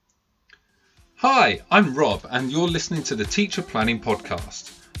Hi, I'm Rob and you're listening to the Teacher Planning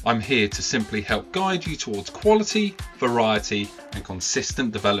Podcast. I'm here to simply help guide you towards quality, variety and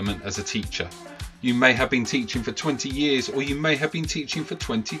consistent development as a teacher. You may have been teaching for 20 years or you may have been teaching for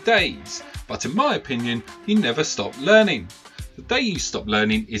 20 days, but in my opinion, you never stop learning. The day you stop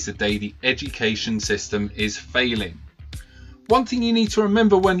learning is the day the education system is failing. One thing you need to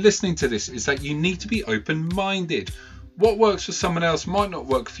remember when listening to this is that you need to be open-minded. What works for someone else might not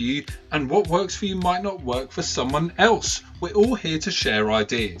work for you, and what works for you might not work for someone else. We're all here to share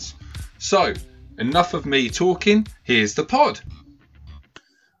ideas. So, enough of me talking, here's the pod.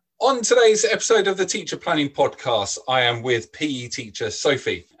 On today's episode of the Teacher Planning Podcast, I am with PE teacher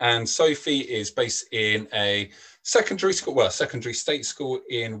Sophie, and Sophie is based in a secondary state school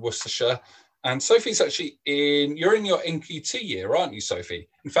in Worcestershire. And Sophie's actually you're in your NQT year, aren't you, Sophie?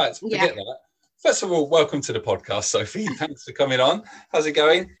 In fact, forget that. First of all, welcome to the podcast, Sophie. Thanks for coming on. How's it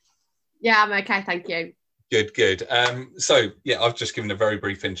going? Yeah, I'm okay, thank you. Good. I've just given a very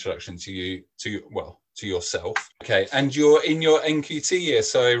brief introduction to yourself. Okay, and you're in your NQT year,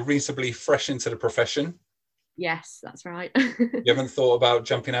 so reasonably fresh into the profession. Yes, that's right. You haven't thought about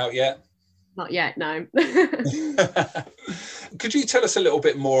jumping out yet? Not yet, no. Could you tell us a little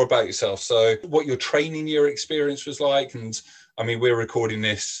bit more about yourself? So what your training year experience was like? And I mean, we're recording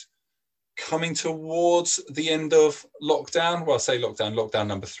this coming towards the end of lockdown. Well, I say lockdown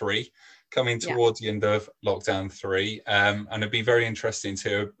number 3, coming towards the end of lockdown 3. And it'd be very interesting to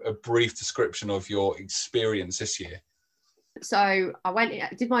hear a brief description of your experience this year. So I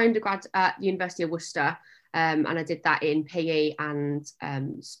did my undergrad at the University of Worcester, and I did that in PE and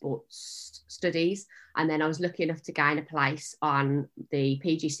sports studies. And then I was lucky enough to gain a place on the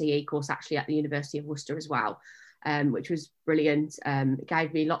PGCE course actually at the University of Worcester as well. Which was brilliant. It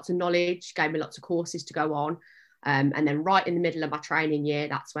gave me lots of knowledge, gave me lots of courses to go on. And then right in the middle of my training year,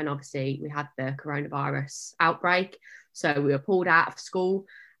 that's when obviously we had the coronavirus outbreak. So we were pulled out of school,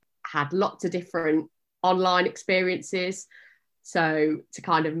 had lots of different online experiences. So to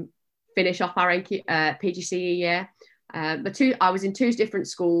kind of finish off our PGCE year. I was in 2 different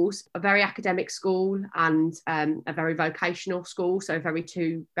schools, a very academic school and a very vocational school. So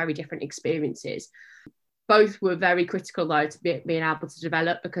 2 very different experiences. Both were very critical, though, to being able to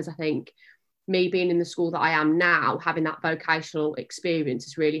develop, because I think me being in the school that I am now, having that vocational experience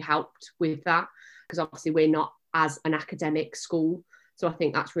has really helped with that, because obviously we're not as an academic school. So I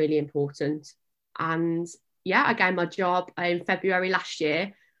think that's really important. And yeah, I gained my job in February last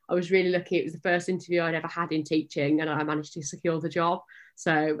year. I was really lucky. It was the first interview I'd ever had in teaching, and I managed to secure the job.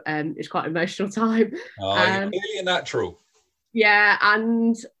 So it was quite an emotional time. Oh, you're clearly a natural. Yeah,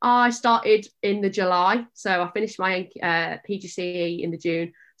 and I started in the July. So I finished my PGCE in the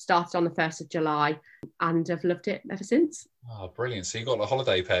June, started on the 1st of July, and I've loved it ever since. Oh, brilliant. So you got a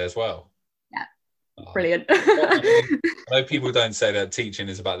holiday pay as well? Yeah, brilliant. I know people don't say that teaching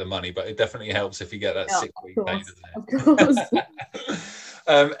is about the money, but it definitely helps if you get that 6 week pay, doesn't it? Of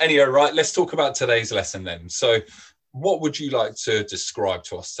course. Anyway, right, let's talk about today's lesson then. So what would you like to describe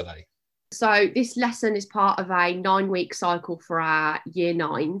to us today? So this lesson is part of a 9-week cycle for our year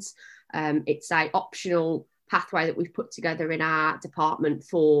 9s. It's an optional pathway that we've put together in our department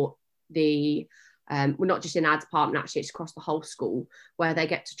for we're not just in our department, actually, it's across the whole school, where they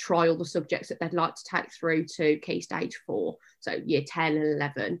get to try all the subjects that they'd like to take through to Key Stage 4, so year 10 and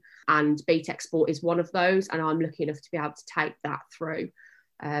 11. And BTEC Sport is one of those, and I'm lucky enough to be able to take that through.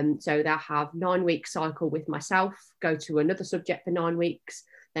 So they'll have 9-week cycle with myself, go to another subject for 9 weeks,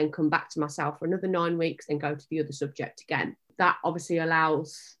 then come back to myself for another 9 weeks, then go to the other subject again. That obviously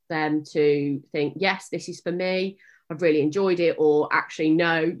allows them to think, yes, this is for me, I've really enjoyed it, or actually,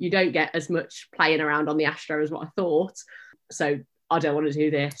 no, you don't get as much playing around on the Astro as what I thought, so I don't want to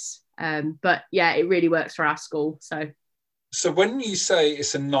do this. But yeah, it really works for our school. So when you say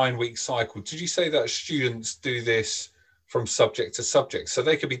it's a 9-week cycle, did you say that students do this from subject to subject? So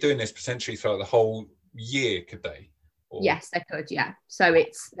they could be doing this potentially throughout the whole year, could they? Or... Yes, they could, yeah. So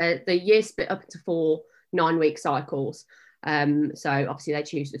it's the year split up into 4 9-week cycles. So obviously they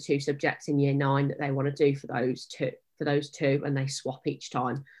choose the 2 subjects in year 9 that they want to do for those two, and they swap each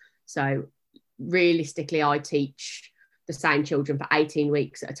time. So realistically, I teach the same children for 18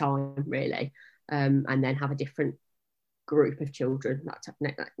 weeks at a time, really, and then have a different group of children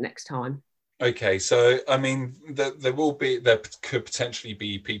that next time. Okay, so I mean, there could potentially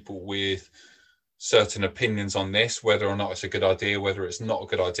be people with certain opinions on this, whether or not it's a good idea, whether it's not a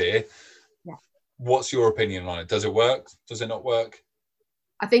good idea. Yeah. What's your opinion on it? Does it work? Does it not work?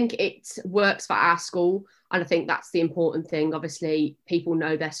 I think it works for our school, and I think that's the important thing. Obviously, people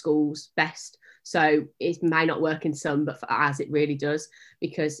know their schools best, So it may not work in some, but for us, it really does,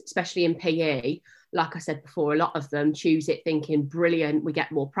 because especially in PE, like I said before, a lot of them choose it thinking, brilliant, we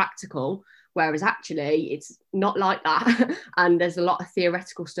get more practical, whereas actually it's not like that. And there's a lot of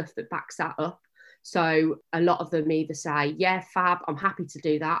theoretical stuff that backs that up. So a lot of them either say, yeah, fab, I'm happy to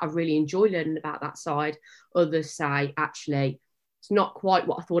do that, I really enjoy learning about that side. Others say, actually, it's not quite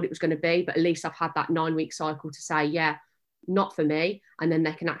what I thought it was going to be, but at least I've had that 9-week cycle to say, yeah, not for me. And then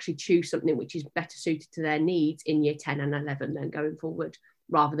they can actually choose something which is better suited to their needs in year 10 and 11 then going forward,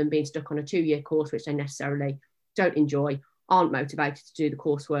 rather than being stuck on a 2-year course, which they necessarily don't enjoy, aren't motivated to do the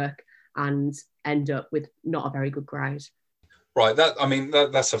coursework, and end up with not a very good grade. Right.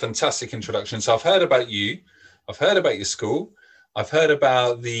 That's a fantastic introduction. So I've heard about you. I've heard about your school. I've heard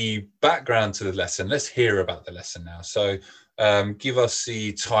about the background to the lesson. Let's hear about the lesson now. So give us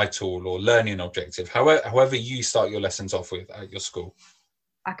the title or learning objective, however you start your lessons off with at your school.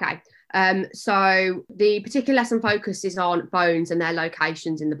 Okay. So the particular lesson focus is on bones and their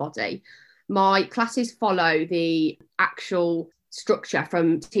locations in the body. My classes follow the actual structure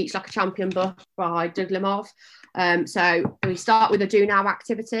from Teach Like a Champion book by Doug Limov. So we start with a do now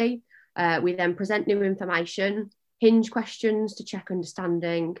activity. We then present new information, hinge questions to check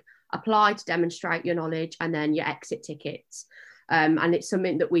understanding, apply to demonstrate your knowledge, and then your exit tickets. And it's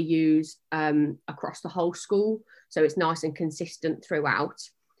something that we use across the whole school. So it's nice and consistent throughout.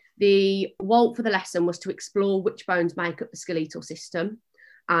 The WALT for the lesson was to explore which bones make up the skeletal system.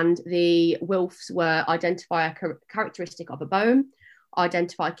 And the WILFs were identify a characteristic of a bone,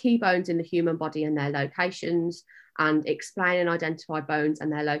 identify key bones in the human body and their locations, and explain and identify bones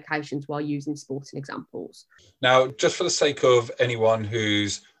and their locations while using sporting examples. Now, just for the sake of anyone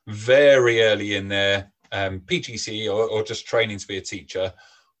who's very early in their PGCE or just training to be a teacher,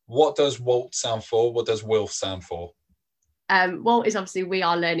 what does WALT stand for? What does WILF stand for? WALT is obviously we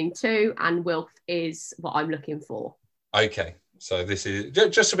are learning too, and WILF is what I'm looking for. Okay, so this is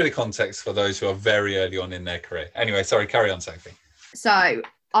just a bit of context for those who are very early on in their career. Anyway, sorry, carry on, Sophie. So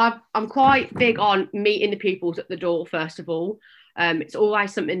I'm quite big on meeting the pupils at the door, first of all. It's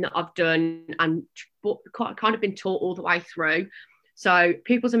always something that I've done and kind of been taught all the way through. So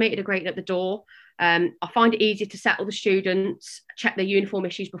pupils are meeting and greeting at the door. I find it easier to settle the students, check their uniform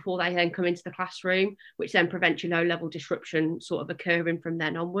issues before they then come into the classroom, which then prevents your low-level disruption sort of occurring from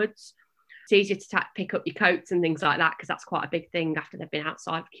then onwards. It's easier to pick up your coats and things like that, because that's quite a big thing after they've been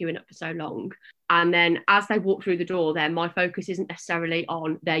outside queuing up for so long. And then as they walk through the door, then my focus isn't necessarily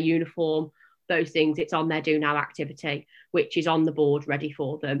on their uniform, those things. It's on their do now activity, which is on the board ready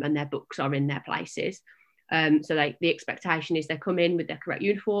for them, and their books are in their places. So the expectation is they come in with their correct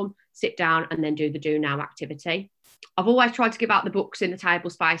uniform, sit down, and then do the do now activity. I've always tried to give out the books in the table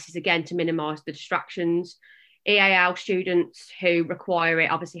spaces, again, to minimise the distractions. EAL students who require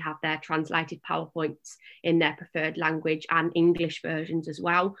it obviously have their translated PowerPoints in their preferred language and English versions as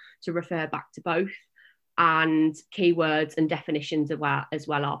well, to refer back to both. And keywords and definitions as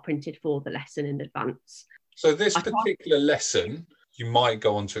well are printed for the lesson in advance. So this particular lesson, you might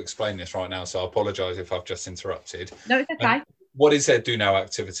go on to explain this right now, so I apologise if I've just interrupted. No, it's okay. What is their do now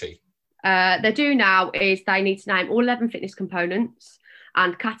activity? Their do now is they need to name all 11 fitness components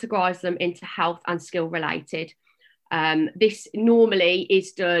and categorise them into health and skill related. This normally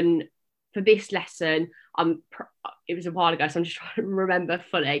is done for this lesson. It was a while ago, so I'm just trying to remember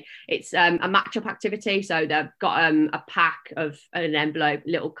fully. It's a match-up activity. So they've got a pack of an envelope,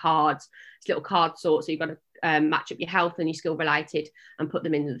 little cards. It's little card sort. So you've got to match up your health and your skill related and put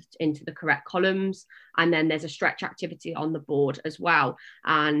them into the correct columns. And then there's a stretch activity on the board as well.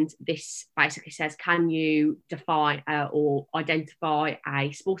 And this basically says, can you define or identify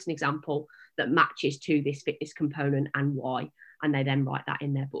a sporting example that matches to this fitness component and why? And they then write that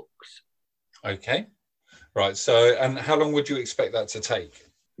in their books. Okay. Right. So, and how long would you expect that to take?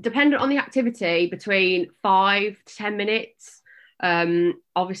 Dependent on the activity, between 5 to 10 minutes.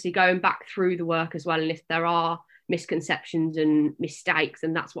 Obviously going back through the work as well, and if there are misconceptions and mistakes,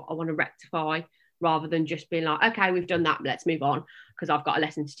 and that's what I want to rectify, rather than just being like, okay, we've done that, let's move on because I've got a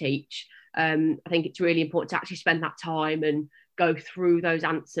lesson to teach. I think it's really important to actually spend that time and go through those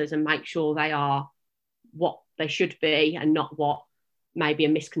answers and make sure they are what they should be and not what maybe a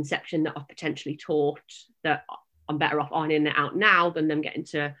misconception that I've potentially taught, that I'm better off ironing it out now than them getting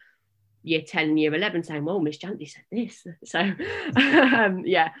to year 10 and year 11 saying, well, Miss Janty said this. So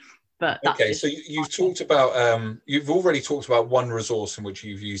yeah, but that's okay. So you've talked about you've already talked about one resource in which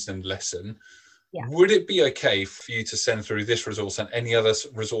you've used in the lesson. Yeah. Would it be okay for you to send through this resource and any other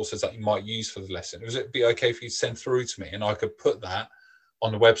resources that you might use for the lesson? Would it be okay for you to send through to me and I could put that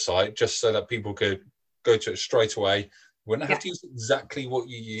on the website just so that people could go to it straight away, We wouldn't have to use exactly what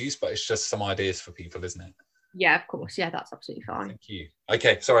you use, but it's just some ideas for people, isn't it? Yeah, of course. Yeah, that's absolutely fine. Thank you.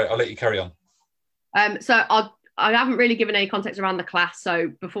 Okay, sorry, I'll let you carry on. So I haven't really given any context around the class.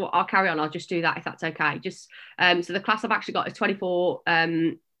 So before I'll carry on, I'll just do that if that's okay. Just so the class I've actually got is 24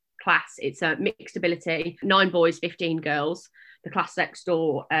 class. It's a mixed ability, 9 boys, 15 girls. The class next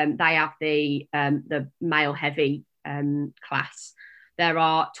door, they have the male heavy class. There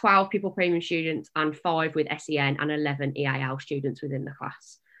are 12 people premium students and 5 with SEN and 11 EAL students within the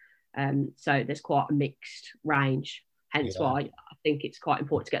class. So there's quite a mixed range, hence why I think it's quite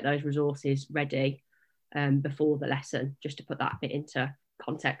important to get those resources ready before the lesson, just to put that bit into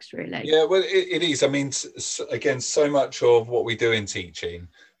context, really. Yeah, well, it is. I mean, again, so much of what we do in teaching,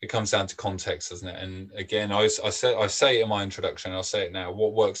 it comes down to context, doesn't it? And again, I say it in my introduction, I'll say it now,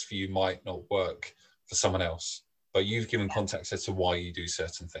 what works for you might not work for someone else, but you've given context as to why you do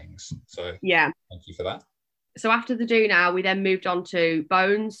certain things. So yeah, thank you for that. So after the do now, we then moved on to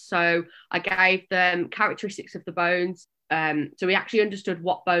bones. So I gave them characteristics of the bones. So we actually understood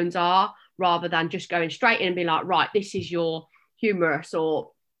what bones are, rather than just going straight in and being like, right, this is your humerus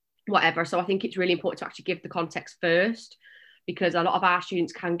or whatever. So I think it's really important to actually give the context first, because a lot of our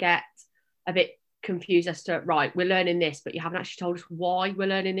students can get a bit confused as to, right, we're learning this, but you haven't actually told us why we're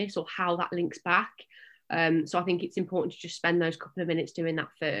learning this or how that links back. So I think it's important to just spend those couple of minutes doing that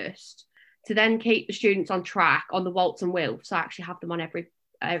first, to then keep the students on track on the Waltz and Wilf. So I actually have them on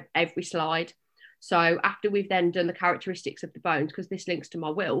every slide. So after we've then done the characteristics of the bones, because this links to my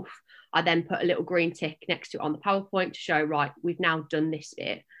Wilf, I then put a little green tick next to it on the PowerPoint to show, right, we've now done this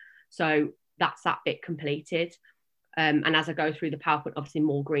bit. So that's that bit completed. And as I go through the PowerPoint, obviously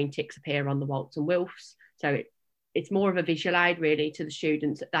more green ticks appear on the Waltz and Wilfs. So it's more of a visual aid really to the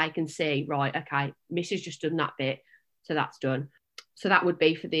students, that they can see, right, okay, Miss has just done that bit, so that's done. So that would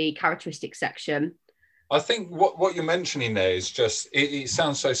be for the characteristics section. I think what you're mentioning there is just, it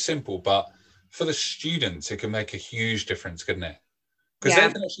sounds so simple, but for the students, it can make a huge difference, couldn't it?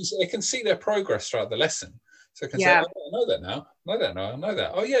 Because they can see their progress throughout the lesson. So they can say, oh, I know that now. I know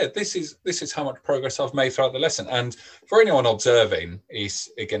that. Oh yeah, this is how much progress I've made throughout the lesson. And for anyone observing,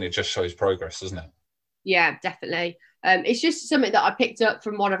 it just shows progress, doesn't it? Yeah, definitely. It's just something that I picked up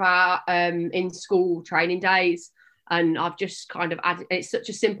from one of our in-school training days. And I've just kind of added, it's such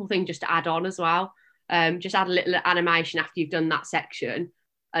a simple thing just to add on as well. Just add a little animation after you've done that section.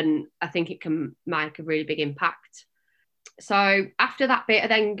 And I think it can make a really big impact. So after that bit, I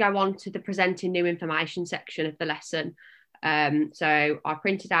then go on to the presenting new information section of the lesson. So I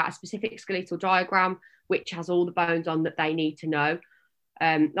printed out a specific skeletal diagram, which has all the bones on that they need to know.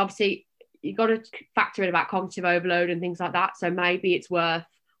 Obviously, you've got to factor in about cognitive overload and things like that. So maybe it's worth,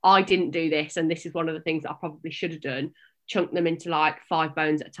 I didn't do this, and this is one of the things that I probably should have done, chunk them into like 5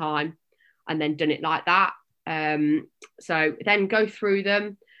 bones at a time and then done it like that. So then go through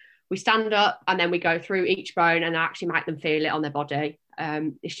them. We stand up and then we go through each bone and actually make them feel it on their body.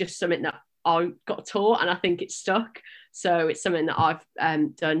 It's just something that I got taught and I think it's stuck. So it's something that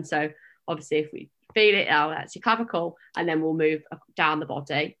I've done. So obviously if we feel it, oh, that's your clavicle, and then we'll move down the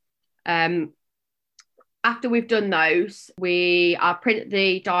body. After we've done those, I print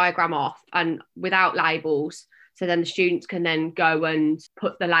the diagram off and without labels. So then the students can then go and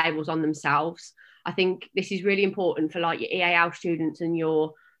put the labels on themselves. I think this is really important for like your EAL students and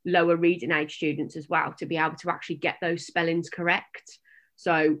your lower reading age students as well, to be able to actually get those spellings correct.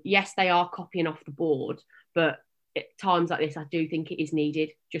 So yes, they are copying off the board, but at times like this, I do think it is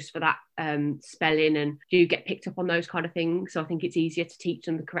needed just for that spelling, and do get picked up on those kind of things. So I think it's easier to teach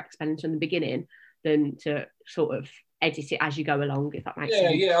them the correct spellings from the beginning than to sort of edit it as you go along, if that makes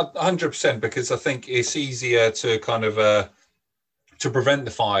sense. Yeah, 100%, because I think it's easier to kind of to prevent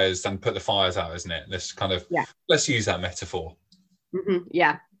the fires than put the fires out, isn't it? Let's use that metaphor. Mm-hmm,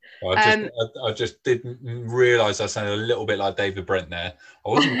 yeah. I just didn't realise I sounded a little bit like David Brent there. I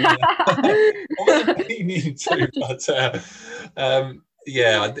wasn't meaning to, but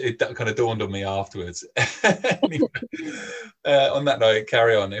that kind of dawned on me afterwards. Anyway, on that note,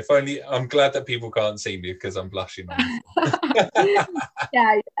 carry on. If only, I'm glad that people can't see me because I'm blushing.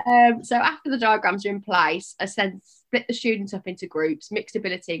 Yeah. So after the diagrams are in place, I said split the students up into groups, mixed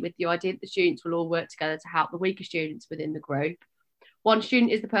ability, with the idea that the students will all work together to help the weaker students within the group. One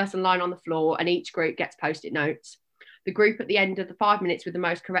student is the person lying on the floor, and each group gets post-it notes. The group at the end of the 5 minutes with the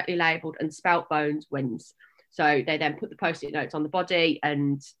most correctly labelled and spelt bones wins. So they then put the post-it notes on the body,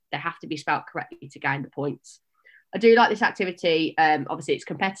 and they have to be spelt correctly to gain the points. I do like this activity. Obviously, it's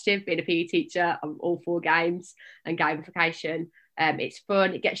competitive. Being a PE teacher, I'm all for games and gamification. It's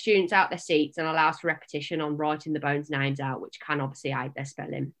fun. It gets students out their seats and allows for repetition on writing the bones' names out, which can obviously aid their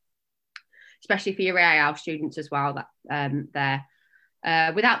spelling. especially for your AAL students as well.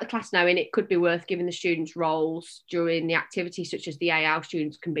 Without the class knowing, it could be worth giving the students roles during the activity, such as the AAL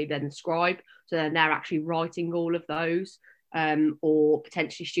students can be then the scribe, so then they're actually writing all of those. Or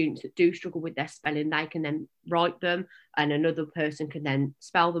potentially students that do struggle with their spelling, they can then write them and another person can then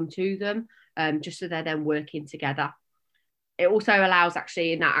spell them to them, just so they're then working together. It also allows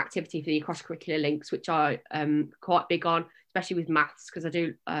actually in that activity for the cross-curricular links, which I quite big on, especially with maths, because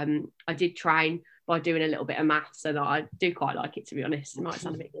I did train by doing a little bit of maths, so that I do quite like it, to be honest. It might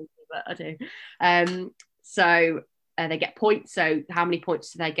sound a bit guilty, but I do. So they get points. So how many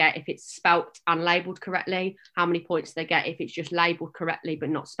points do they get if it's spelt and labelled correctly? How many points do they get if it's just labelled correctly but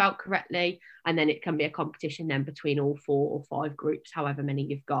not spelt correctly? And then it can be a competition then between all 4 or 5 groups, however many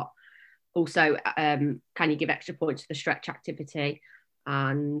you've got. Also, can you give extra points for the stretch activity?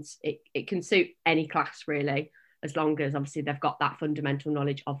 And it can suit any class really, as long as obviously they've got that fundamental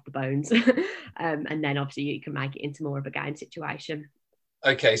knowledge of the bones. And then obviously you can make it into more of a game situation.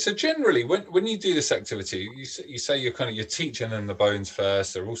 Okay, so generally, when you do this activity, you say you're teaching them the bones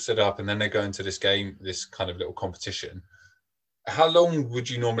first. They're all set up, and then they go into this game, this kind of little competition. How long would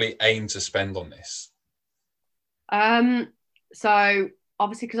you normally aim to spend on this? So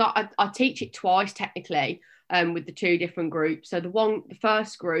obviously, because I teach it twice technically, with the 2 different groups. So the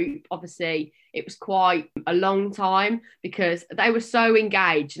first group, obviously, it was quite a long time because they were so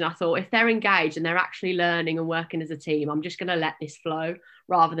engaged. And I thought, if they're engaged and they're actually learning and working as a team, I'm just going to let this flow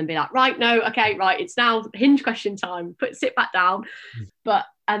rather than be like, right, no, okay, right, it's now hinge question time, sit back down. But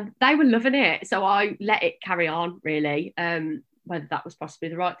they were loving it. So I let it carry on, really. Whether that was possibly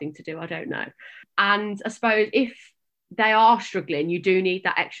the right thing to do, I don't know. And I suppose if they are struggling, you do need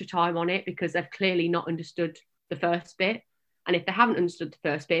that extra time on it because they've clearly not understood the first bit. And if they haven't understood the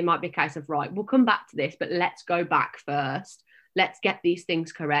first bit, it might be a case of, right, we'll come back to this, but let's go back first. Let's get these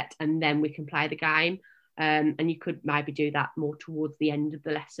things correct, and then we can play the game. And you could maybe do that more towards the end of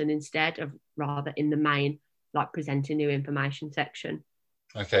the lesson instead of rather in the main, like presenting new information section.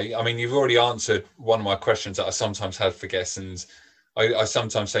 Okay, I mean, you've already answered one of my questions that I sometimes have for guests. And I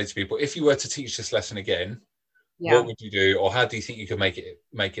sometimes say to people, if you were to teach this lesson again, what would you do, or how do you think you could make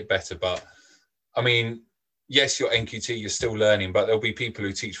it better? But I mean, yes, you're NQT, you're still learning, but there'll be people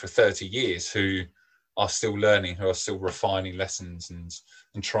who teach for 30 years who are still learning, who are still refining lessons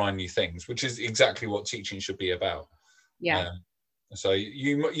and trying new things, which is exactly what teaching should be about. So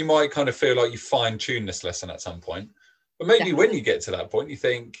you might kind of feel like you fine-tune this lesson at some point, but maybe definitely, when you get to that point,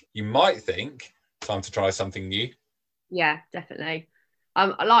 you might think time to try something new. Yeah, definitely.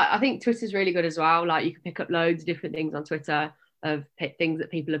 I think Twitter's really good as well. Like, you can pick up loads of different things on Twitter of things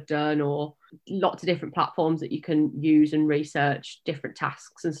that people have done, or lots of different platforms that you can use and research different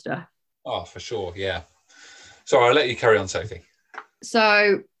tasks and stuff. Oh, for sure. Yeah. Sorry, I'll let you carry on, Sophie.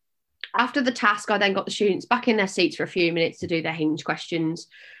 So after the task, I then got the students back in their seats for a few minutes to do their hinge questions,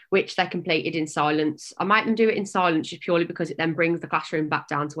 which they completed in silence. I make them do it in silence just purely because it then brings the classroom back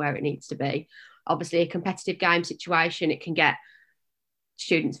down to where it needs to be. Obviously, a competitive game situation, it can get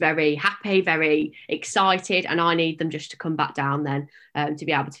students very happy, very excited, and I need them just to come back down then to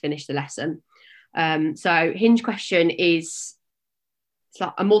be able to finish the lesson. So hinge question is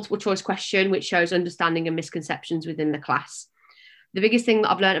like a multiple choice question which shows understanding and misconceptions within the class. The biggest thing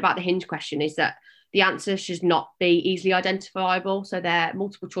that I've learned about the hinge question is that the answer should not be easily identifiable. So they're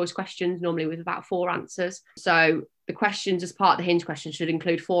multiple choice questions, normally with about 4 answers. So the questions as part of the hinge question should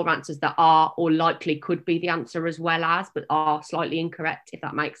include 4 answers that are or likely could be the answer as well as, but are slightly incorrect, if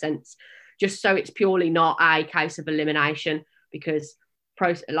that makes sense. Just so it's purely not a case of elimination, because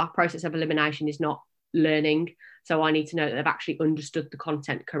process of elimination is not learning. So I need to know that they've actually understood the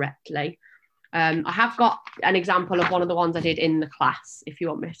content correctly. I have got an example of one of the ones I did in the class, if you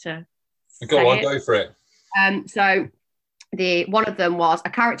want me to. Go for it. So one of them was, a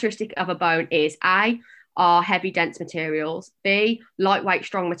characteristic of a bone is A, are heavy, dense materials, B, lightweight,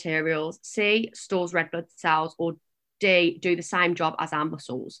 strong materials, C, stores red blood cells, or D, do the same job as our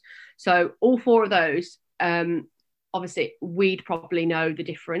muscles. So all 4 of those, obviously we'd probably know the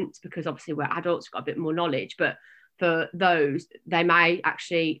difference because obviously we're adults, we've got a bit more knowledge, but for those, they may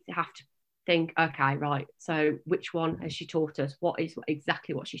actually have to think, okay, right, so which one has she taught us? What is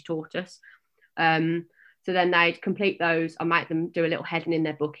exactly what she's taught us? So then they'd complete those. I make them do a little heading in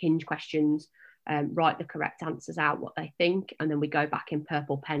their book, hinge questions, write the correct answers out, what they think, and then we go back in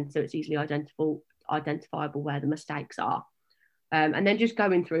purple pen so it's easily identifiable where the mistakes are. And then just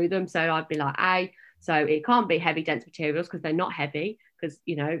going through them. So I'd be like, A, so it can't be heavy, dense materials because they're not heavy, because,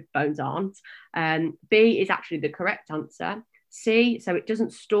 you know, bones aren't. B is actually the correct answer. C, so it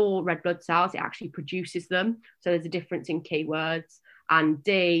doesn't store red blood cells, it actually produces them. So there's a difference in keywords. And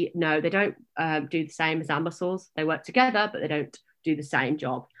D, no, they don't do the same as our muscles. They work together, but they don't do the same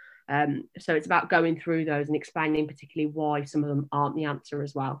job. So it's about going through those and explaining particularly why some of them aren't the answer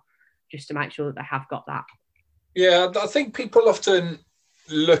as well, just to make sure that they have got that. Yeah, I think people often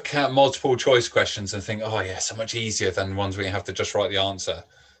look at multiple choice questions and think, oh yeah, so much easier than ones where you have to just write the answer.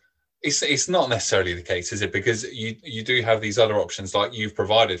 It's not necessarily the case, is it? Because you do have these other options like you've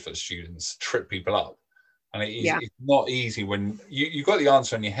provided for the students, trip people up. And it's not easy when you've got the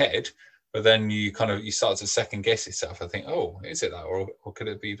answer in your head, but then you start to second guess yourself. I think, oh, is it that, or could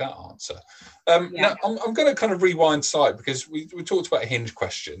it be that answer? Now I'm going to kind of rewind slightly because we talked about hinge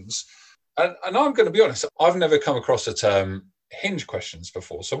questions, and I'm going to be honest, I've never come across the term hinge questions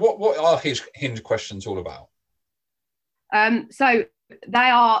before. So what are hinge questions all about? So they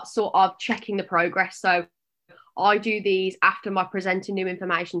are sort of checking the progress. So I do these after my presenting new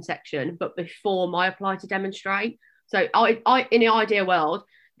information section, but before my apply to demonstrate. So I in the ideal world,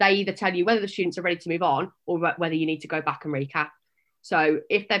 they either tell you whether the students are ready to move on or whether you need to go back and recap. So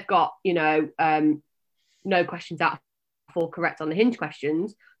if they've got, no questions out of 4 correct on the hinge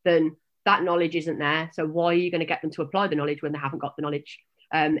questions, then that knowledge isn't there. So why are you going to get them to apply the knowledge when they haven't got the knowledge?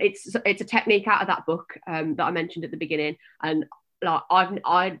 It's a technique out of that book that I mentioned at the beginning. And like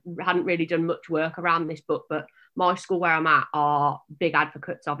I hadn't really done much work around this book, but my school where I'm at are big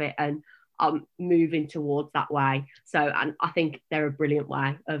advocates of it, and I'm moving towards that way. So, and I think they're a brilliant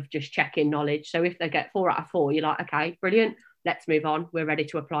way of just checking knowledge. So if they get 4 out of 4, you're like, okay, brilliant, let's move on. We're ready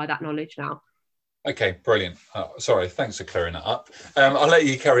to apply that knowledge now. Okay, brilliant. Sorry, thanks for clearing that up. I'll let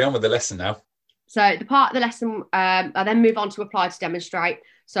you carry on with the lesson now. So the part of the lesson, I then move on to apply to demonstrate.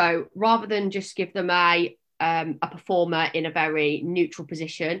 So rather than just give them a performer in a very neutral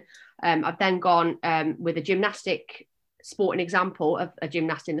position, I've then gone with a gymnastic sporting example of a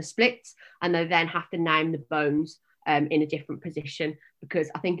gymnast in the splits, and they then have to name the bones in a different position, because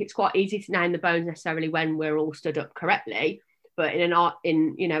I think it's quite easy to name the bones necessarily when we're all stood up correctly, but in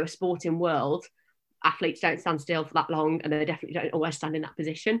a sporting world, athletes don't stand still for that long, and they definitely don't always stand in that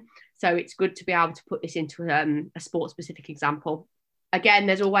position. So it's good to be able to put this into a sport-specific example. Again,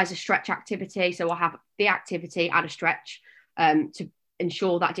 there's always a stretch activity, so I'll have the activity and a stretch to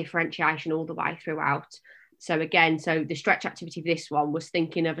ensure that differentiation all the way throughout. So again, the stretch activity for this one was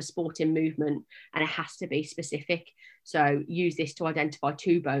thinking of a sporting movement, and it has to be specific. So use this to identify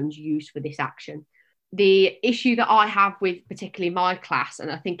 2 bones used for this action. The issue that I have with particularly my class,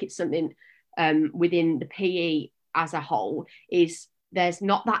 and I think it's something within the PE as a whole, is there's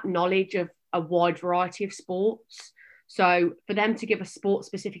not that knowledge of a wide variety of sports. So for them to give a sport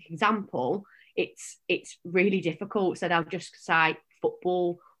specific example, it's really difficult. So they'll just say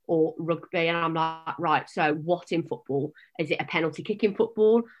football or rugby, and I'm like, right, so what in football? Is it a penalty kick in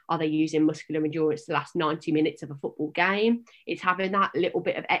football? Are they using muscular endurance the last 90 minutes of a football game? It's having that little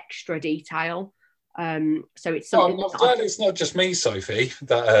bit of extra detail. So it's something. I'm glad it's not just me, Sophie,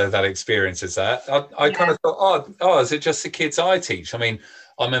 that experiences that. I kind of thought, is it just the kids I teach? I mean,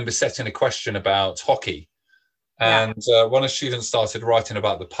 I remember setting a question about hockey, and when a student started writing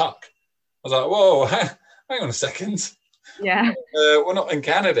about the puck, I was like, whoa, hang on a second. Yeah, we're not in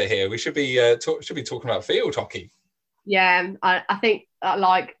Canada here. We should be talking about field hockey. Yeah, I think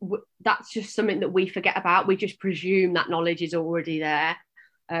that's just something that we forget about. We just presume that knowledge is already there.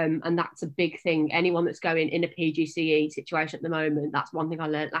 And that's a big thing. Anyone that's going in a PGCE situation at the moment, that's one thing I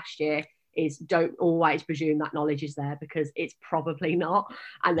learned last year, is don't always presume that knowledge is there, because it's probably not.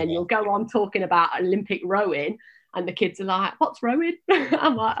 And then you'll go on talking about Olympic rowing, and the kids are like, what's rowing?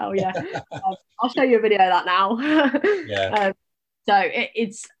 I'm like, oh yeah, I'll show you a video of that now. Yeah. So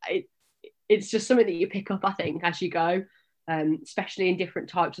it's just something that you pick up, I think, as you go, especially in different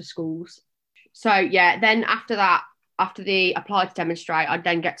types of schools. So yeah, then after that, after the apply to demonstrate, I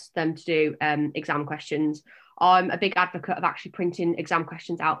then get them to do exam questions. I'm a big advocate of actually printing exam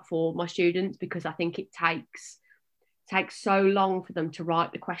questions out for my students, because I think it takes so long for them to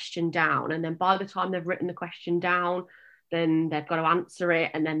write the question down, and then by the time they've written the question down, then they've got to answer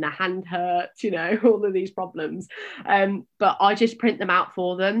it, and then their hand hurts, all of these problems. But I just print them out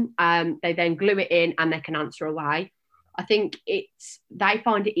for them. They then glue it in, and they can answer away. I think they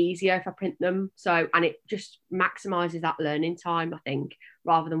find it easier if I print them. And it just maximizes that learning time, I think,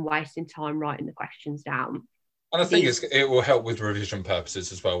 rather than wasting time writing the questions down. And I think it will help with revision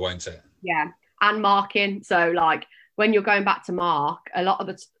purposes as well, won't it? Yeah, and marking. So when you're going back to mark, a lot of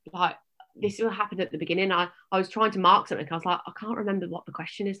it's this will happen at the beginning. I was trying to mark something, I was like, I can't remember what the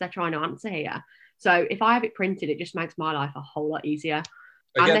question is they're trying to answer here. So if I have it printed, it just makes my life a whole lot easier.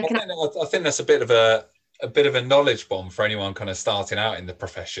 Again, I think that's a bit of a knowledge bomb for anyone kind of starting out in the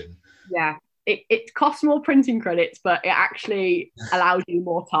profession. Yeah. it costs more printing credits, but it actually allows you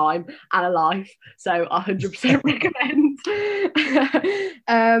more time and a life. So 100% recommend.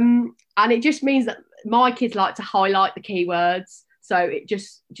 And it just means that my kids like to highlight the keywords. So it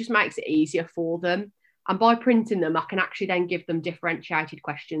just makes it easier for them. And by printing them, I can actually then give them differentiated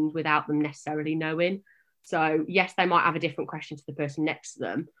questions without them necessarily knowing. So yes, they might have a different question to the person next to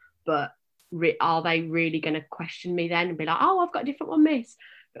them, but are they really going to question me then and be like, oh, I've got a different one, miss?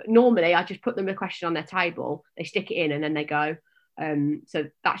 But normally I just put them a question on their table, they stick it in and then they go. So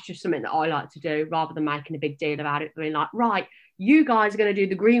that's just something that I like to do rather than making a big deal about it, being like, right, you guys are going to do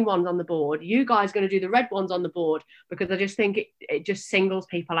the green ones on the board, you guys are going to do the red ones on the board, because I just think it just singles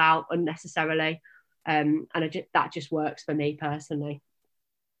people out unnecessarily. And that just works for me personally.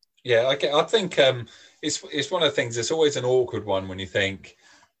 Yeah, I think it's one of the things. It's always an awkward one when you think,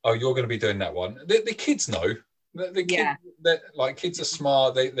 oh, you're going to be doing that one. The kids know. Kids are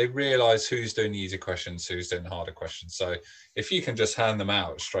smart. They realise who's doing the easy questions, who's doing the harder questions. So if you can just hand them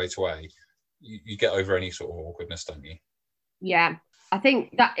out straight away, you get over any sort of awkwardness, don't you? Yeah, I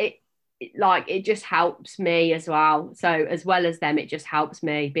think that it just helps me as well. So as well as them, it just helps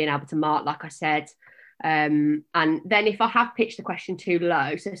me being able to mark, like I said. And then if I have pitched the question too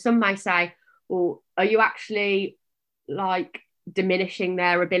low, so some may say, well, are you actually like diminishing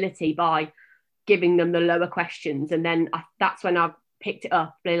their ability by giving them the lower questions? And then that's when I've picked it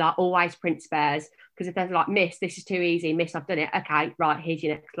up, be like, always print spares, because if they're like, miss, this is too easy, miss, I've done it, okay, right, here's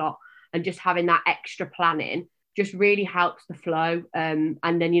your next lot. And just having that extra planning just really helps the flow. And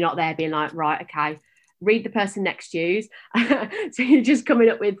then you're not there being like, right, okay, read the person next to you. So you're just coming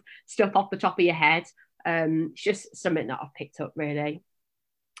up with stuff off the top of your head. It's just something that I've picked up really.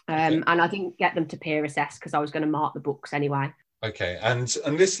 And I didn't get them to peer assess because I was going to mark the books anyway. Okay, and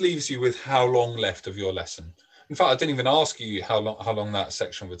this leaves you with how long left of your lesson? In fact, I didn't even ask you how long that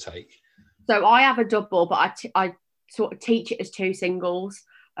section would take. So I have a double, but I sort of teach it as two singles,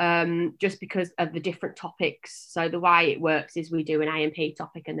 just because of the different topics. So the way it works is we do an A&P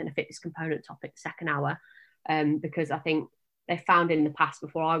topic and then a fitness component topic the second hour, because I think they found in the past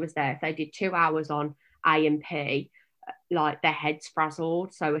before I was there, if they did 2 hours on A&P, like their heads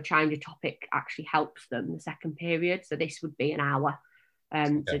frazzled. So a change of topic actually helps them the second period. So this would be an hour,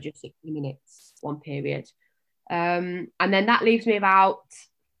 so just 60 minutes, one period. And then that leaves me about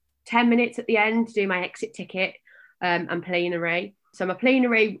 10 minutes at the end to do my exit ticket and plenary. So my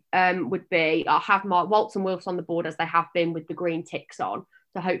plenary would be, I'll have my Waltz and Wilfs on the board as they have been with the green ticks on.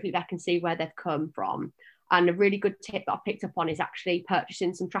 So hopefully they can see where they've come from. And a really good tip that I picked up on is actually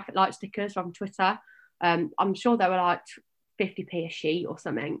purchasing some traffic light stickers from Twitter. I'm sure they were like 50p a sheet or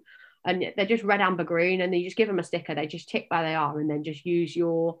something. And they're just red, amber, green. And you just give them a sticker. They just tick where they are and then just use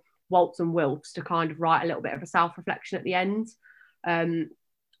your Waltz and Wilfs to kind of write a little bit of a self-reflection at the end.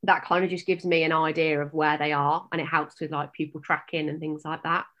 That kind of just gives me an idea of where they are, and it helps with like pupil tracking and things like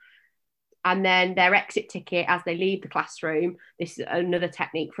that. And then their exit ticket as they leave the classroom, this is another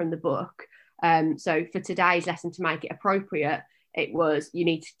technique from the book. So for today's lesson, to make it appropriate, it was, you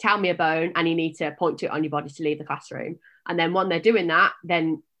need to tell me a bone and you need to point to it on your body to leave the classroom. And then when they're doing that,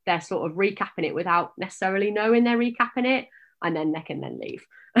 then they're sort of recapping it without necessarily knowing they're recapping it, and then they can then leave.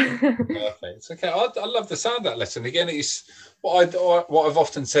 Perfect. Okay, I love the sound of that lesson. Again, it's what I've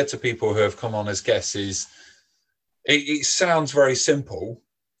often said to people who have come on as guests is it sounds very simple,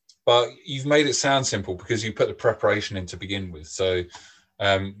 but you've made it sound simple because you put the preparation in to begin with. So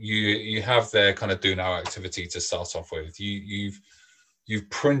you have their kind of do now activity to start off with. You've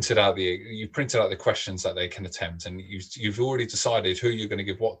printed out the questions that they can attempt, and you've already decided who you're going to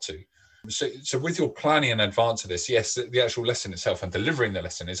give what to. So with your planning in advance of this, yes, the actual lesson itself and delivering the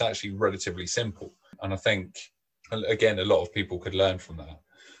lesson is actually relatively simple. And I think, again, a lot of people could learn from that.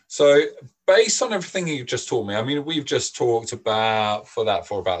 So based on everything you've just taught me, I mean, we've just talked for about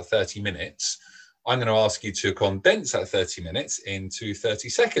 30 minutes. I'm going to ask you to condense that 30 minutes into 30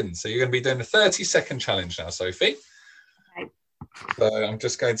 seconds. So you're going to be doing a 30-second challenge now, Sophie. Okay. So I'm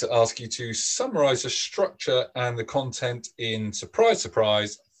just going to ask you to summarize the structure and the content in surprise,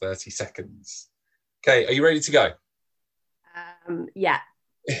 30 seconds. Okay, are you ready to go? Yeah.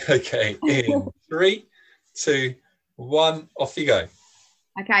 Okay, in 3, 2, 1, off you go.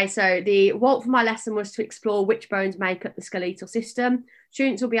 Okay, so the what for my lesson was to explore which bones make up the skeletal system.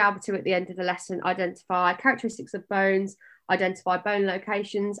 Students will be able to, at the end of the lesson, identify characteristics of bones, identify bone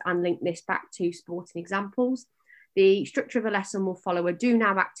locations, and link this back to sporting examples. The structure of the lesson will follow a do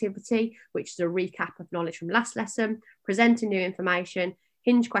now activity, which is a recap of knowledge from last lesson, presenting new information,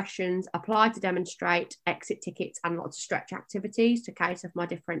 hinge questions, apply to demonstrate, exit tickets, and lots of stretch activities to case of my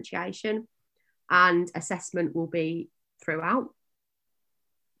differentiation. And assessment will be throughout.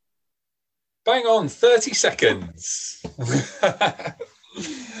 Bang on, 30 seconds. That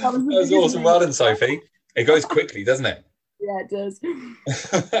was awesome. Well done, Sophie. It goes quickly, doesn't it? Yeah, it does.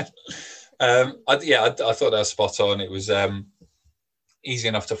 I thought that was spot on. It was easy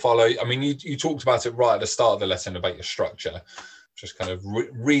enough to follow. I mean, you talked about it right at the start of the lesson about your structure, just kind of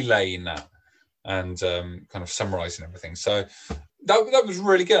relaying that and kind of summarising everything. So that was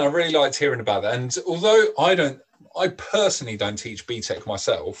really good. I really liked hearing about that. And although I personally don't teach BTEC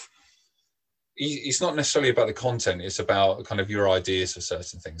myself, it's not necessarily about the content. It's about kind of your ideas for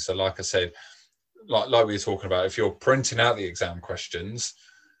certain things. So like I said, like we were talking about, if you're printing out the exam questions,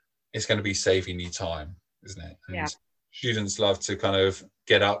 it's going to be saving you time, isn't it? And students love to kind of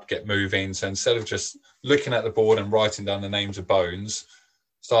get up, get moving. So instead of just looking at the board and writing down the names of bones,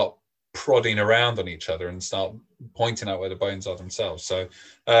 start prodding around on each other and start pointing out where the bones are themselves. So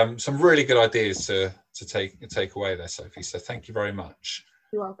some really good ideas to take away there, Sophie. So thank you very much.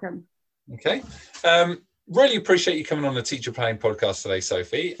 You're welcome. Okay. Really appreciate you coming on the Teacher Planning Podcast today,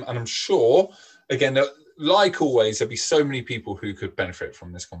 Sophie. And I'm sure, again, like always, there'll be so many people who could benefit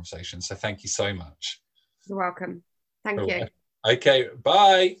from this conversation. So thank you so much. You're welcome. Thank you. Okay,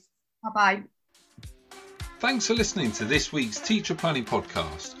 bye. Bye-bye. Thanks for listening to this week's Teacher Planning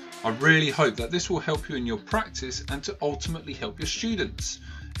Podcast. I really hope that this will help you in your practice and to ultimately help your students.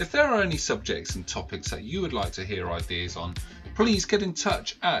 If there are any subjects and topics that you would like to hear ideas on, please get in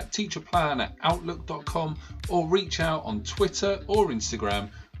touch at teacherplan@outlook.com or reach out on Twitter or Instagram,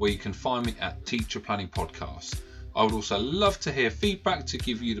 where you can find me at Teacher Planning Podcast. I would also love to hear feedback to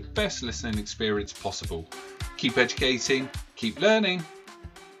give you the best listening experience possible. Keep educating, keep learning.